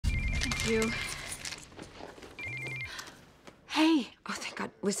You. Hey. Oh, thank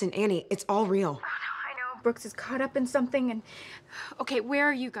God. Listen, Annie, it's all real. Oh, no, I know. Brooks is caught up in something and... Okay, where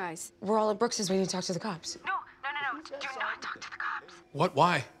are you guys? We're all at Brooks's waiting to talk to the cops. No. Do not talk to the cops. What?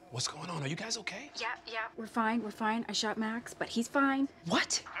 Why? What's going on? Are you guys okay? Yeah. We're fine. I shot Max, but he's fine.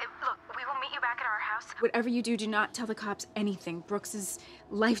 What? Look, we will meet you back at our house. Whatever you do not tell the cops anything. Brooks's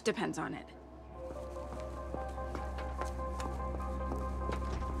life depends on it.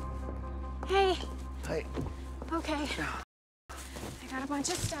 Hey. Hey. Okay. I got a bunch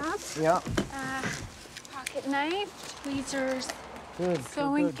of stuff. Yeah. Pocket knife, tweezers, Good.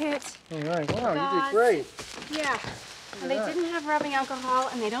 sewing kit. All right. Wow, you gauze. did great. Yeah. And they didn't have rubbing alcohol,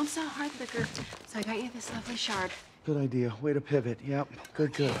 and they don't sell hard liquor, so I got you this lovely shard. Good idea. Way to pivot. Yep.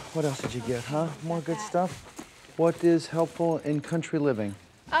 Good. What else did you get, huh? More good stuff? What is helpful in country living?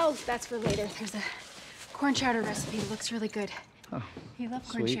 Oh, that's for later. There's a corn chowder recipe. It looks really good. Oh, You love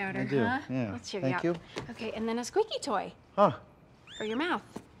corn sweet. chowder, I do. huh? Yeah. Let's cheer Thank you you. up. Okay, and then a squeaky toy Huh. for your mouth.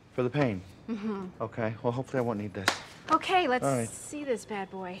 For the pain? Mm-hmm. Okay. Well, hopefully I won't need this. Okay, let's All right. see this bad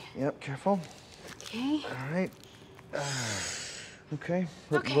boy. Yep. Careful. Okay. All right. Okay. Okay,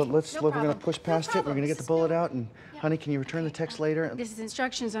 We're no gonna problem. push No past it. We're problem. gonna get the bullet out, and Yeah. honey, can you return the text later? This is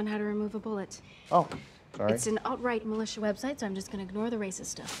instructions on how to remove a bullet. Oh. Sorry. It's an alt-right militia website, so I'm just gonna ignore the racist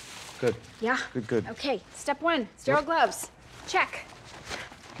stuff. Good. Yeah? Good. Okay, step one, sterile gloves. Check.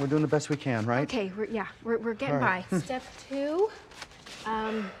 We're doing the best we can, right? Okay, we're getting All right. by. Step two,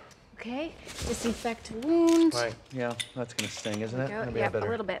 okay, disinfect wound. Right. Yeah. That's gonna sting, isn't it? Go. That'll be Yep, better. a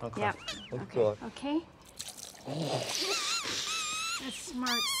little bit. Okay. Yep. Let's Okay. do it. Okay. That's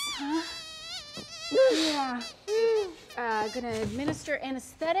smart, huh? Yeah. Gonna administer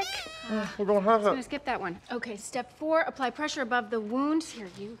anesthetic. We don't have Gonna skip that one. Okay, step four, apply pressure above the wound. Here,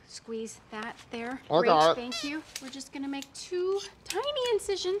 you squeeze that there. I got it. Thank you. We're just gonna make 2 tiny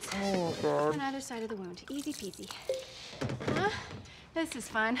incisions Oh, God. on either side of the wound. Easy peasy. Huh? This is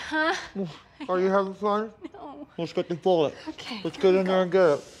fun, huh? Are you having fun? No. Let's get the bullet. Okay. Let's get in there and get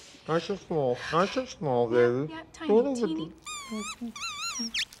it. Nice and small. Nice and small, baby. Yeah, tiny, teeny.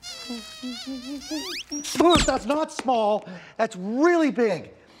 Bruce, that's not small. That's really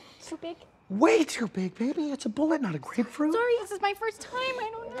big. Too big? Way too big, baby. It's a bullet, not a grapefruit. Sorry, this is my first time. I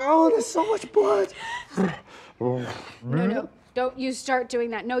don't know. Oh, there's so much blood. No. Don't you start doing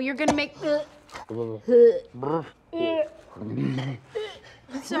that. No, you're gonna make.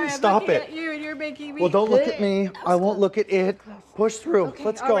 Sorry, Stop I'm looking it. at you and you're making me. Well, don't look at me. I won't look at it. Push through. Okay,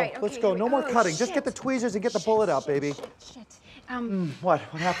 Let's all go. right, Let's okay, go. here No we more go. cutting. Just get the Shit. tweezers and get the bullet out, baby. Shit. What?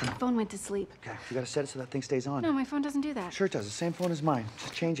 What happened? Phone went to sleep. Okay, you gotta set it so that thing stays on. No, my phone doesn't do that. Sure it does. The same phone as mine.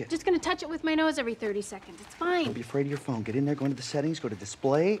 Just change it. Just gonna touch it with my nose every 30 seconds. It's Don't fine. be afraid of your phone. Get in there, go into the settings, go to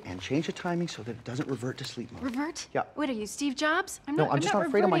display, and change the timing so that it doesn't revert to sleep mode. Revert? Yeah. What are you, Steve Jobs? No, I'm just not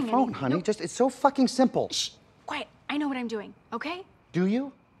afraid of my reverting phone, anything. honey. No. Just, it's so fucking simple. Shh. Quiet. I know what I'm doing. Okay? Do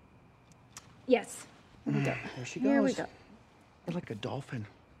you? Yes. Here we go. There she goes. Here we go. You're like a dolphin.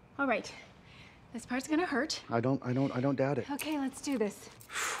 All right. This part's gonna hurt. I don't doubt it. Okay, let's do this.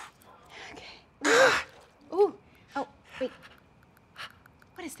 Okay. Ooh. Oh, wait.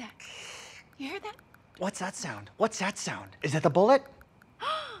 What is that? You heard that? What's that sound? What's that sound? Is that the bullet?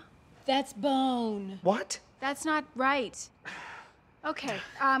 That's bone. What? That's not right. Okay.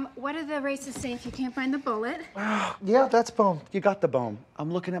 What do the racists say if you can't find the bullet? Yeah, that's bone. You got the bone. I'm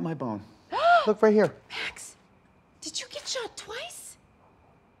looking at my bone. Look right here. Max, did you get shot twice?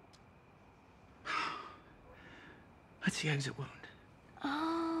 That's the exit wound.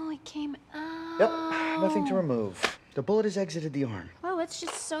 Oh, it came out. Yep, nothing to remove. The bullet has exited the arm. Well, let's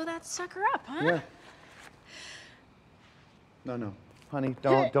just sew that sucker up, huh? Yeah. No. Honey,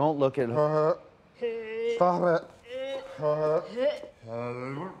 don't look at her. Stop it.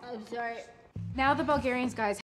 I'm sorry. Now the Bulgarians guys